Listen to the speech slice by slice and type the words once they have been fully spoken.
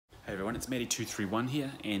Hey everyone, it's W221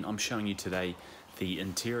 here, and I'm showing you today the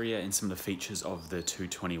interior and some of the features of the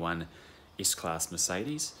 221 S-Class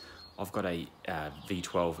Mercedes. I've got a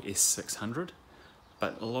V12 S600,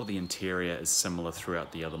 but a lot of the interior is similar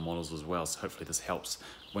throughout the other models as well, so hopefully this helps.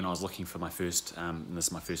 When I was looking for my first, and this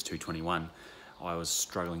is my first 221, I was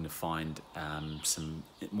struggling to find some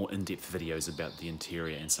more in-depth videos about the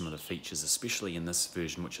interior and some of the features, especially in this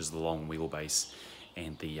version, which is the long wheelbase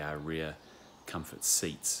and the rear comfort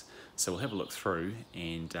seats. So we'll have a look through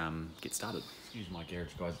and get started. Excuse my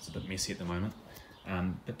garage, guys, it's a bit messy at the moment.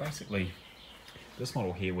 But basically, this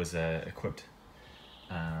model here was equipped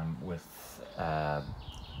with, what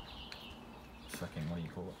do you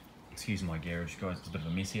call it? Excuse my garage, guys, it's a bit of a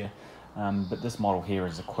mess here. But this model here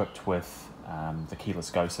is equipped with the keyless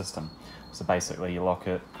go system. So basically you lock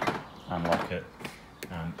it, unlock it,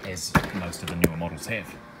 as most of the newer models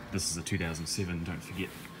have. This is a 2007, don't forget.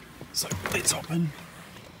 So let's hop in.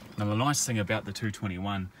 Now the nice thing about the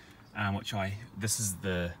 221, this is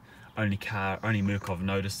the only Merc I've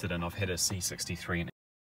noticed it in. I've had a C63 and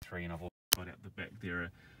E3, and I've also got out the back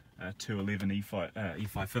there a 211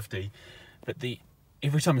 E550. But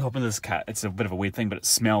every time you hop into this car, it's a bit of a weird thing, but it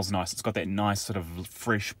smells nice. It's got that nice sort of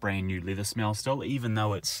fresh, brand new leather smell still, even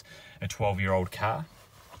though it's a 12-year-old car.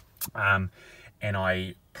 And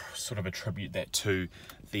I sort of attribute that to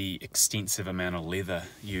the extensive amount of leather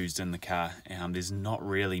used in the car. There's not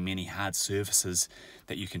really many hard surfaces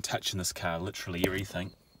that you can touch in this car. Literally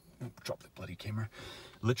everything, drop the bloody camera.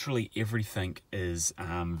 Literally everything is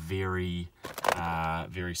very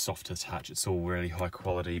soft to touch. It's all really high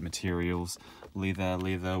quality materials,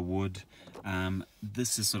 leather, wood.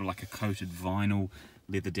 This is sort of like a coated vinyl.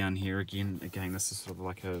 Leather down here again, this is sort of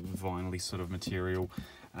like a vinyl-y sort of material.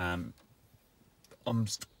 I'm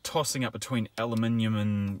tossing up between aluminium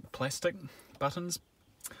and plastic buttons.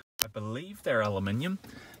 I believe they're aluminium.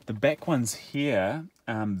 The back ones here,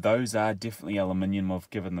 those are definitely aluminium. I've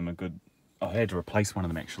given them I had to replace one of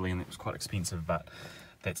them actually, and it was quite expensive, but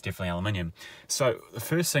that's definitely aluminium. So the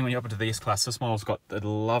first thing when you up into the S-Class, this model's got the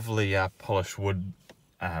lovely polished wood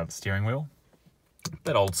steering wheel. A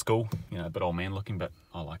bit old school, a bit old man looking, but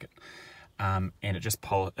I like it. And it just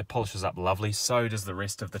polishes up lovely. So does the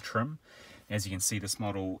rest of the trim. As you can see, this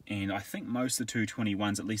model, and I think most of the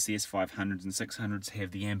 221s, at least the S500s and 600s,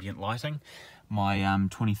 have the ambient lighting. My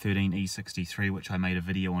 2013 E63, which I made a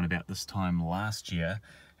video on about this time last year,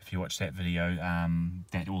 if you watched that video,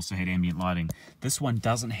 that also had ambient lighting. This one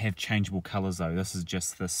doesn't have changeable colours though. This is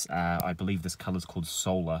just this, I believe this colour is called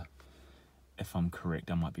solar. If I'm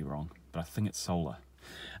correct, I might be wrong, but I think it's solar.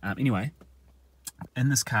 Anyway, in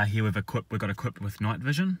this car here we've got equipped with night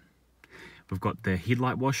vision. We've got the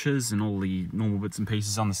headlight washers and all the normal bits and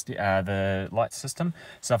pieces on the light system.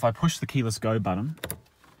 So if I push the keyless go button,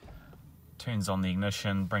 turns on the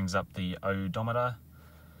ignition, brings up the odometer,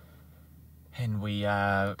 and we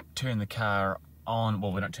turn the car on.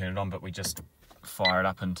 Well, we don't turn it on, but we just fire it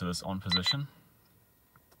up into this on position.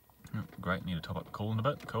 Oh, great, need to top up the coolant a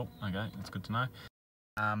bit. Cool, okay, that's good to know.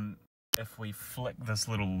 If we flick this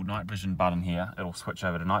little night vision button here, it'll switch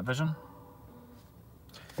over to night vision.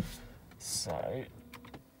 So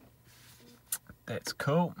that's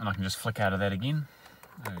cool, and I can just flick out of that again.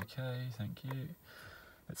 Okay, thank you.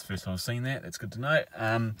 That's the first time I've seen that. That's good to know.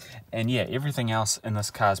 And yeah, everything else in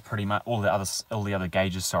this car is pretty much all the other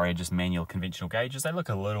gauges. Sorry, are just manual, conventional gauges. They look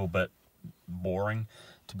a little bit boring.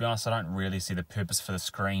 To be honest, I don't really see the purpose for the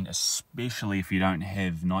screen, especially if you don't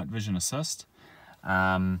have night vision assist.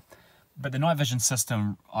 But the night vision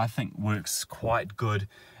system, I think, works quite good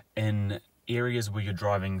in areas where you're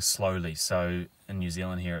driving slowly. So in New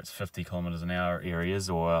Zealand here it's 50 kilometers an hour areas,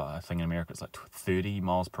 or I think in America it's like 30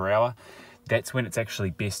 miles per hour. That's when it's actually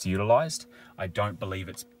best utilized. I don't believe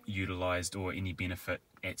it's utilized or any benefit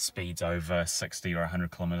at speeds over 60 or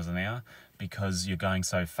 100 kilometers an hour, because you're going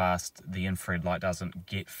so fast the infrared light doesn't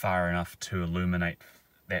get far enough to illuminate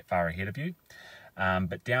that far ahead of you.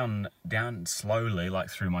 But down slowly, like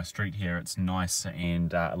through my street here, it's nice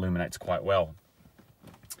and illuminates quite well.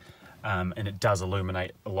 And it does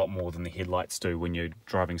illuminate a lot more than the headlights do when you're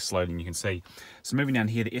driving slowly, and you can see. So moving down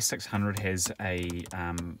here, the S600 has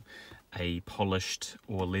a polished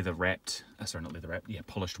or leather wrapped,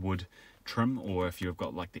 polished wood trim, or if you've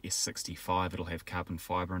got like the S65, it'll have carbon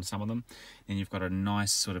fibre in some of them. Then you've got a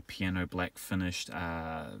nice sort of piano black finished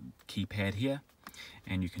keypad here,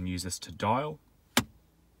 and you can use this to dial.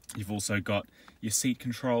 You've also got your seat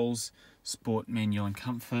controls, sport, manual and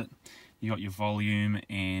comfort. You got your volume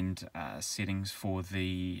and settings for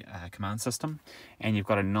the command system, and you've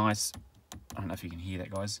got a nice, I don't know if you can hear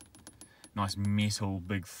that, guys, nice metal,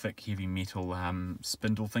 big, thick, heavy metal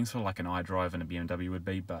spindle thing, sort of like an iDrive and a BMW would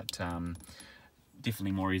be, but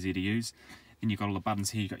definitely more easy to use. Then you've got all the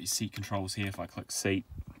buttons here. You've got your seat controls here. If I click seat,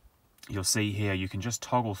 you'll see here you can just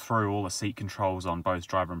toggle through all the seat controls on both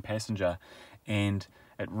driver and passenger, and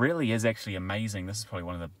it really is actually amazing. This is probably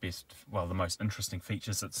one of the best, well, the most interesting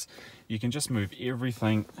features. You can just move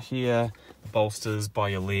everything here, bolsters by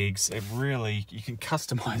your legs. It really, you can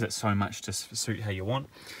customize it so much to suit how you want.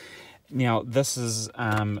 Now this is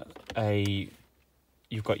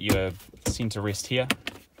you've got your center rest here.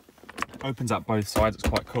 Opens up both sides. It's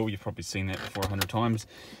quite cool. You've probably seen that before 100 times.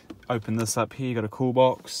 Open this up here. You've got a cool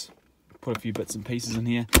box. Put a few bits and pieces in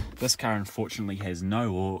here. This car unfortunately has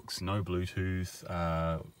no aux, no Bluetooth,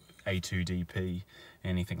 A2DP,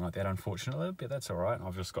 anything like that, unfortunately, but that's alright.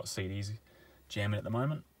 I've just got CDs jamming at the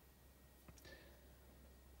moment.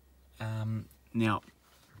 Now,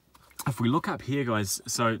 if we look up here, guys,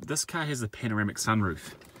 so this car has a panoramic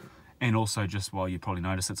sunroof, and also, just while you probably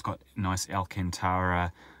notice, it's got nice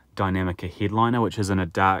Alcantara Dynamica headliner, which is in a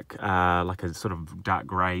dark, like a sort of dark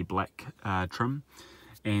grey black trim.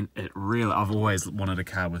 And it really, I've always wanted a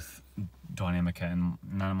car with Dynamica, and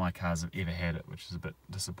none of my cars have ever had it, which is a bit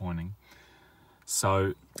disappointing.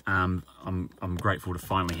 So I'm grateful to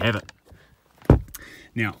finally have it.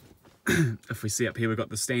 Now, if we see up here, we've got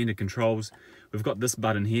the standard controls. We've got this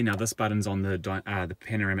button here. Now this button's on the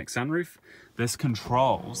panoramic sunroof. This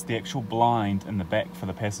controls the actual blind in the back for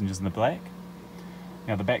the passengers in the back.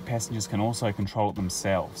 Now the back passengers can also control it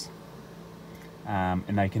themselves.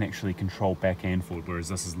 And they can actually control back and forward, whereas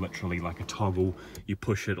this is literally like a toggle. You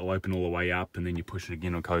push it, it'll open all the way up, and then you push it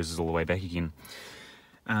again, it closes all the way back again.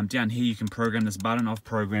 Down here you can program this button. I've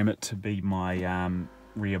programmed it to be my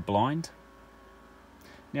rear blind.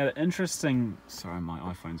 Now the interesting, sorry, my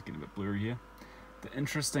iPhone's getting a bit blurry here. The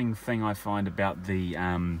interesting thing I find about the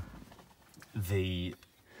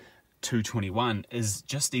 221 is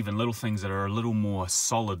just even little things that are a little more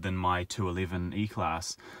solid than my 211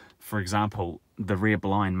 E-Class. For example, the rear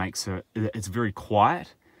blind makes it's very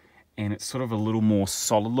quiet, and it's sort of a little more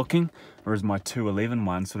solid looking, whereas my 211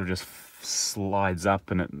 one sort of just slides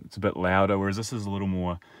up and it's a bit louder, whereas this is a little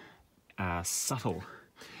more subtle.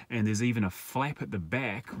 And there's even a flap at the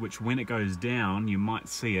back, which when it goes down, you might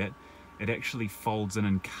see it, it actually folds in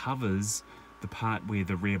and covers the part where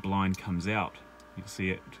the rear blind comes out. You'll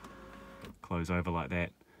see it close over like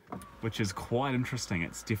that, which is quite interesting.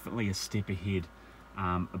 It's definitely a step ahead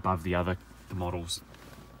above the other models.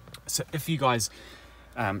 So if you guys,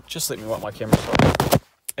 just let me wipe my camera, sorry.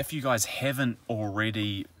 If you guys haven't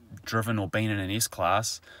already driven or been in an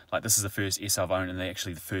S-Class, like this is the first S I've owned and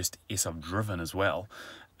actually the first S I've driven as well,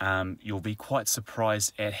 you'll be quite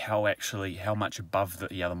surprised at how much above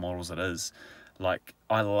the other models it is. Like,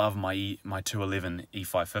 I love my 211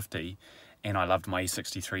 E550, and I loved my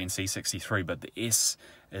E63 and C63, but the S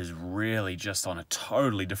is really just on a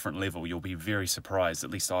totally different level. You'll be very surprised, at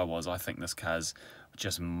least I was. I think this car's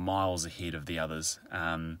just miles ahead of the others,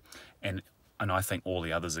 and I think all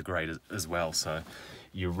the others are great as well, so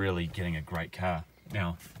you're really getting a great car.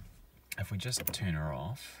 Now, if we just turn her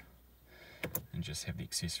off and just have the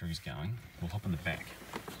accessories going, we'll hop in the back.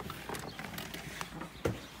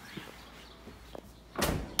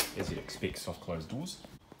 As you'd expect, soft closed doors.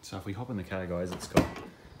 So if we hop in the car, guys, it's got,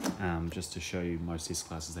 just to show you, most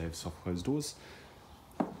S-Classes, they have soft closed doors.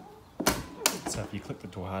 So if you click the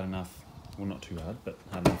door hard enough, well, not too hard, but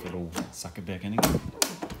hard enough, it'll suck it back in again,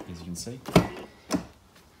 as you can see.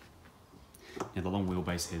 Now the long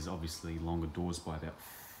wheelbase has obviously longer doors by about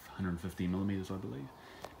 150 millimeters, I believe,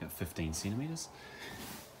 about 15 centimeters.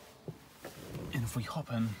 And if we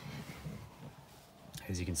hop in,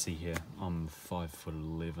 as you can see here, I'm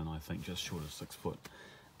 5'11", I think, just short of 6 foot.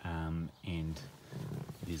 And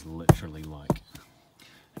there's literally like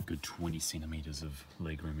a good 20 centimeters of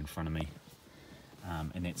leg room in front of me,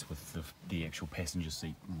 and that's with the actual passenger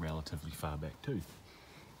seat relatively far back too.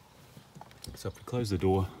 So if we close the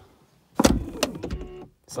door,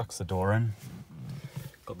 sucks the door in,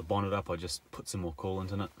 got the bonnet up, I just put some more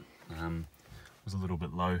coolant in it. It was a little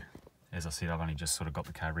bit low, as I said, I've only just sort of got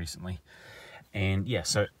the car recently. And yeah,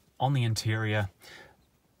 so on the interior,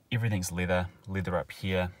 everything's leather up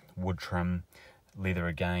here, wood trim, leather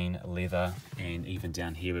again, leather, and even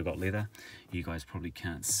down here we've got leather. You guys probably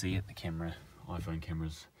can't see it, the iPhone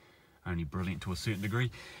camera's only brilliant to a certain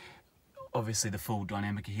degree. Obviously the full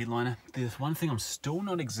Dynamica headliner. There's one thing I'm still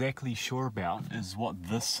not exactly sure about is what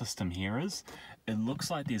this system here is. It looks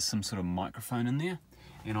like there's some sort of microphone in there,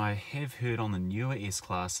 and I have heard on the newer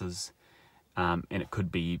S-Classes, and it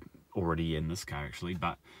could be already in this car actually,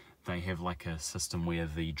 but they have like a system where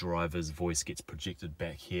the driver's voice gets projected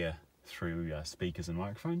back here through speakers and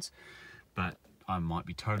microphones, but I might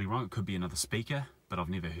be totally wrong. It could be another speaker, but I've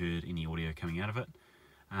never heard any audio coming out of it.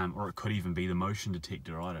 Or it could even be the motion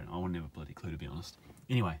detector. I wouldn't have a bloody clue, to be honest.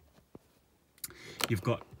 Anyway, you've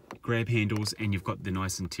got grab handles and you've got the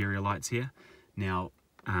nice interior lights here. Now,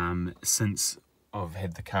 since I've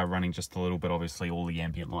had the car running just a little bit, obviously all the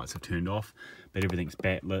ambient lights have turned off, but everything's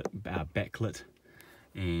backlit,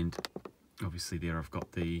 and obviously there I've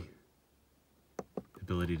got the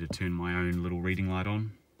ability to turn my own little reading light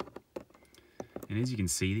on. And as you can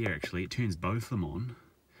see there, actually, it turns both of them on,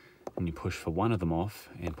 and you push for one of them off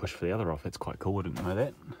and push for the other off. That's quite cool. I didn't know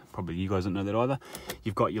that. Probably you guys didn't know that either.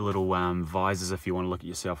 You've got your little visors if you want to look at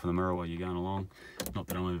yourself in the mirror while you're going along. Not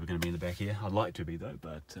that I'm ever going to be in the back here. I'd like to be though,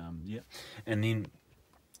 but yeah. And then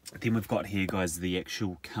we've got here, guys, the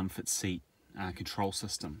actual comfort seat control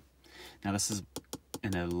system. Now this is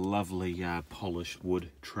in a lovely polished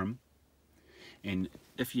wood trim. And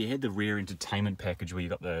if you had the rear entertainment package where you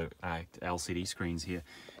got the LCD screens here,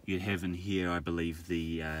 you'd have in here, I believe,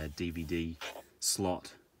 the DVD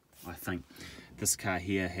slot, I think. This car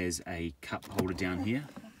here has a cup holder down here.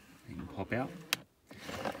 You can pop out.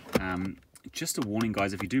 Just a warning,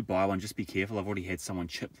 guys, if you do buy one, just be careful. I've already had someone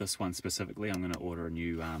chip this one specifically. I'm going to order a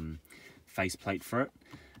new faceplate for it.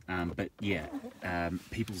 But yeah,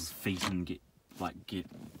 people's feet can get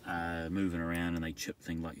moving around and they chip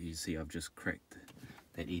things, like you see I've just cracked.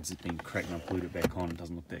 That edge has been cracked and I glued it back on. It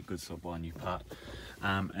doesn't look that good, so I'll buy a new part.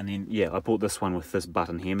 And then, yeah, I bought this one with this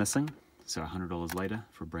button here missing. So $100 later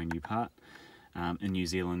for a brand new part. In New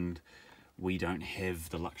Zealand, we don't have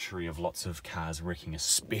the luxury of lots of cars wrecking,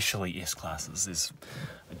 especially S-Classes. There's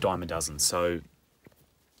a dime a dozen. So,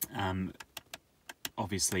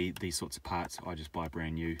 obviously, these sorts of parts, I just buy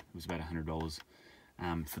brand new. It was about $100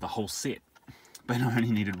 for the whole set. But I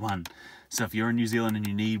only needed one. So if you're in New Zealand and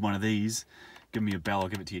you need one of these, give me a bell, I'll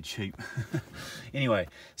give it to you cheap. Anyway,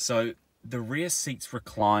 so the rear seats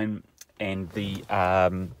recline, and the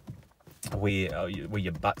where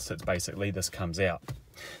your butt sits, basically, this comes out.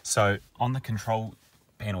 So on the control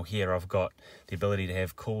panel here, I've got the ability to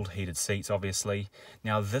have cooled, heated seats, obviously.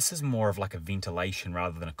 Now this is more of like a ventilation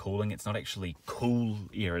rather than a cooling. It's not actually cool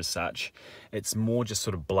air as such. It's more just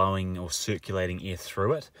sort of blowing or circulating air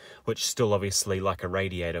through it, which still, obviously, like a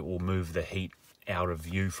radiator, will move the heat out of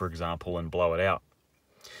view, for example, and blow it out.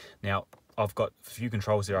 Now I've got a few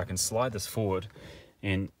controls there. I can slide this forward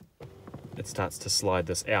and it starts to slide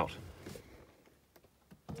this out.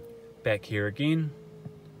 Back here again,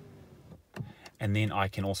 and then I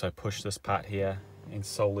can also push this part here and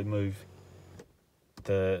solely move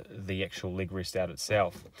the actual leg rest out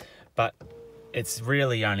itself. But it's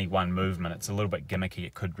really only one movement. It's a little bit gimmicky.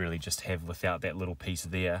 It could really just have without that little piece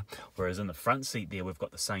there. Whereas in the front seat there, we've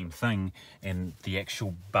got the same thing, and the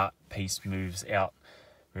actual butt piece moves out.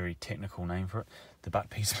 Very technical name for it. The butt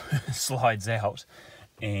piece slides out,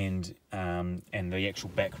 and the actual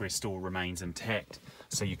backrest still remains intact.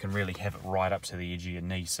 So you can really have it right up to the edge of your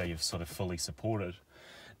knee, so you're sort of fully supported.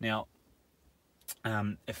 Now,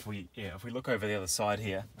 if we look over the other side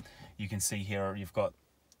here, you can see here you've got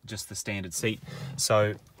just the standard seat.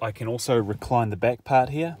 So I can also recline the back part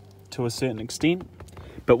here to a certain extent.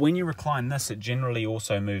 But when you recline this, it generally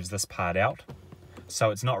also moves this part out. So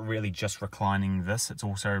it's not really just reclining this, it's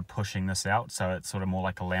also pushing this out. So it's sort of more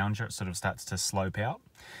like a lounger. It sort of starts to slope out.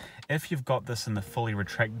 If you've got this in the fully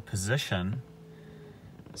retracted position,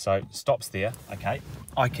 so it stops there, okay,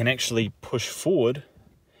 I can actually push forward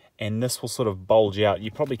and this will sort of bulge out. You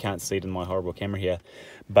probably can't see it in my horrible camera here,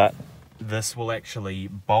 but this will actually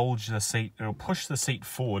bulge the seat. It'll push the seat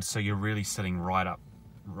forward, so you're really sitting right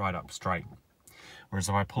up straight. Whereas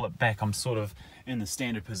if I pull it back, I'm sort of in the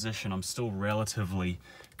standard position. I'm still relatively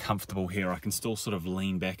comfortable here. I can still sort of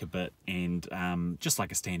lean back a bit and just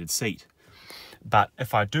like a standard seat. But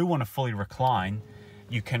if I do want to fully recline,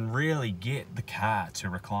 you can really get the car to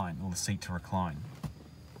recline, or the seat to recline.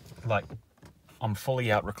 Like, I'm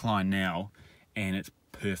fully out reclined now, and it's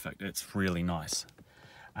perfect. It's really nice.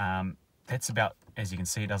 That's about, as you can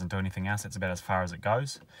see, it doesn't do anything else. That's about as far as it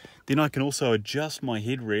goes. Then I can also adjust my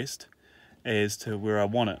headrest as to where I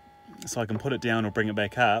want it. So I can put it down or bring it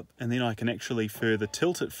back up, and then I can actually further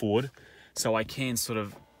tilt it forward, so I can sort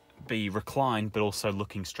of be reclined but also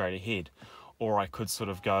looking straight ahead. Or I could sort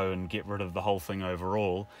of go and get rid of the whole thing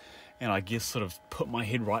overall, and I guess sort of put my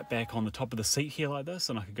head right back on the top of the seat here like this,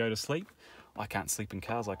 and I could go to sleep. I can't sleep in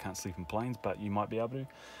cars, I can't sleep in planes, but you might be able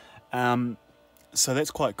to. So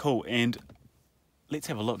that's quite cool. And let's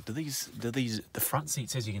have a look. The front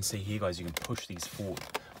seats, as you can see here, guys, you can push these forward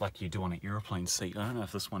like you do on an aeroplane seat. I don't know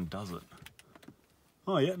if this one does it.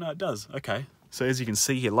 Oh yeah, no, it does. Okay. So as you can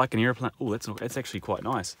see here, like an airplane, oh, that's actually quite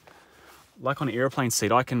nice. like on an airplane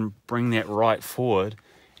seat, I can bring that right forward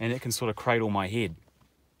and it can sort of cradle my head.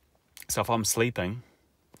 So if I'm sleeping,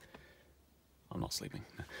 I'm not sleeping.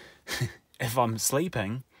 If I'm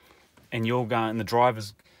sleeping and you're going,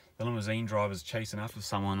 the limousine driver's chasing after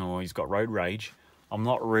someone, or he's got road rage, I'm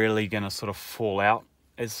not really going to sort of fall out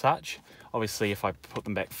as such. Obviously, if I put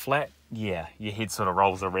them back flat, yeah, your head sort of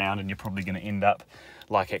rolls around and you're probably going to end up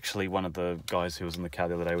like actually one of the guys who was in the car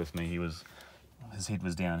the other day with me. His head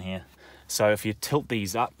was down here. So if you tilt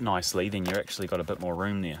these up nicely, then you're actually got a bit more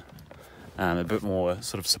room there, a bit more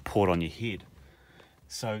sort of support on your head.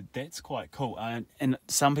 So that's quite cool. And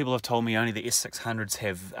some people have told me only the S600s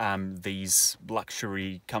have these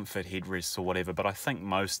luxury comfort headrests or whatever, but I think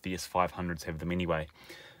most the S500s have them anyway.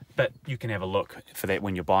 But you can have a look for that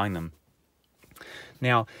when you're buying them.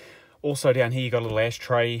 Now, also down here you got a little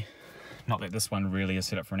ashtray. Not that this one really is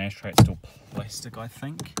set up for an ashtray, it's still plastic, I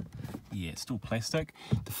think. Yeah, it's still plastic.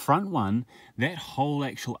 The front one, that whole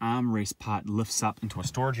actual armrest part lifts up into a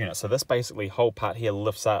storage unit. So this basically whole part here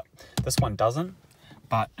lifts up. This one doesn't,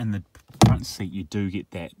 but in the front seat you do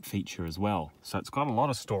get that feature as well. So it's got a lot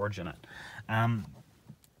of storage in it.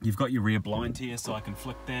 You've got your rear blind here, so I can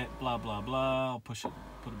flick that, blah, blah, blah. I'll push it,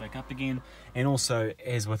 put it back up again. And also,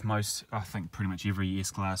 as with most, I think pretty much every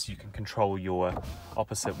S-Class, you can control your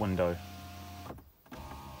opposite window.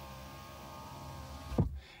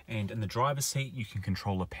 And in the driver's seat, you can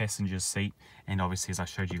control the passenger seat. And obviously, as I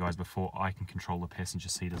showed you guys before, I can control the passenger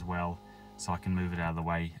seat as well. So I can move it out of the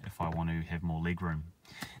way if I want to have more leg room.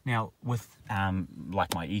 Now, with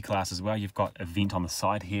like my E-Class as well, you've got a vent on the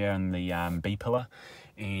side here and the B-pillar.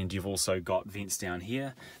 And you've also got vents down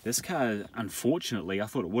here. This car, unfortunately, I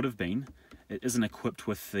thought it would have been, it isn't equipped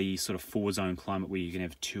with the sort of 4-zone climate where you can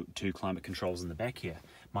have two climate controls in the back here.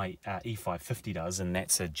 My E550 does, and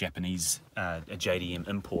that's a Japanese, a JDM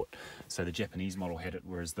import. So the Japanese model had it,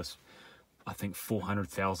 whereas this, I think,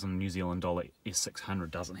 400,000 New Zealand dollar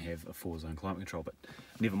S600 doesn't have a 4-zone climate control, but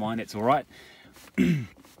never mind, that's all right.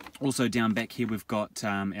 Also down back here we've got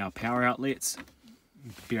our power outlets.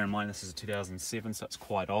 Bear in mind this is a 2007, so it's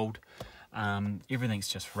quite old. Everything's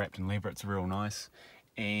just wrapped in leather, it's real nice.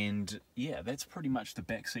 And yeah, that's pretty much the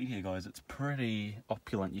back seat here, guys. It's pretty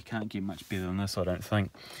opulent. You can't get much better than this, I don't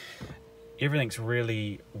think. Everything's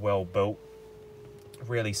really well built,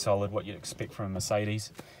 really solid, what you'd expect from a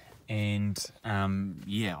Mercedes. And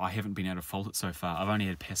yeah, I haven't been able to fault it so far. I've only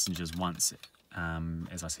had passengers once,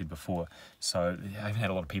 as I said before, so I haven't had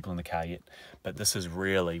a lot of people in the car yet, but this is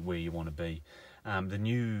really where you want to be. The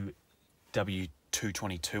new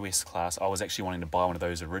W222 S-Class, I was actually wanting to buy one of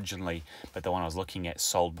those originally, but the one I was looking at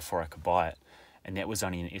sold before I could buy it, and that was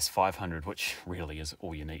only an S500, which really is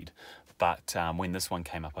all you need. But when this one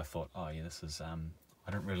came up, I thought, oh yeah, this is,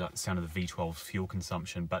 I don't really like the sound of the V12's fuel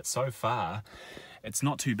consumption, but so far, it's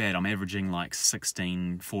not too bad. I'm averaging like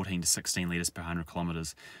 14 to 16 litres per 100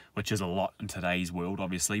 kilometres, which is a lot in today's world,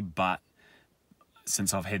 obviously, but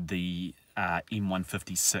since I've had the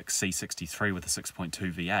M156 C63 with a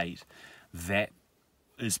 6.2 V8, that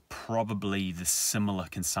is probably the similar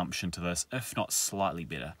consumption to this, if not slightly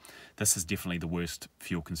better. This is definitely the worst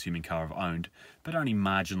fuel consuming car I've owned, but only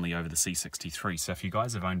marginally over the C63. So if you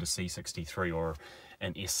guys have owned a C63 or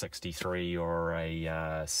an S63 or a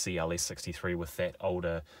CLS63 with that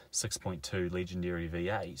older 6.2 legendary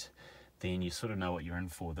V8, then you sort of know what you're in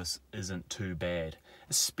for. This isn't too bad,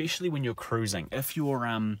 especially when you're cruising. If you're,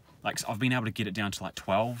 like I've been able to get it down to like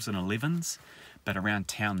 12s and 11s, but around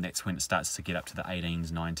town, that's when it starts to get up to the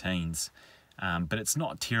 18s, 19s. But it's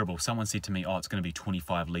not terrible. Someone said to me, oh, it's going to be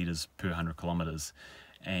 25 litres per 100 kilometres.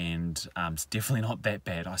 And it's definitely not that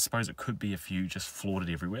bad. I suppose it could be if you just floored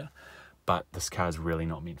it everywhere, but this car is really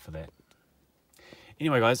not meant for that.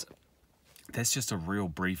 Anyway, guys, that's just a real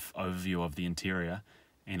brief overview of the interior,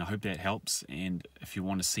 and I hope that helps. And if you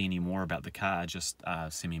want to see any more about the car, just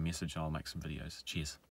send me a message and I'll make some videos. Cheers.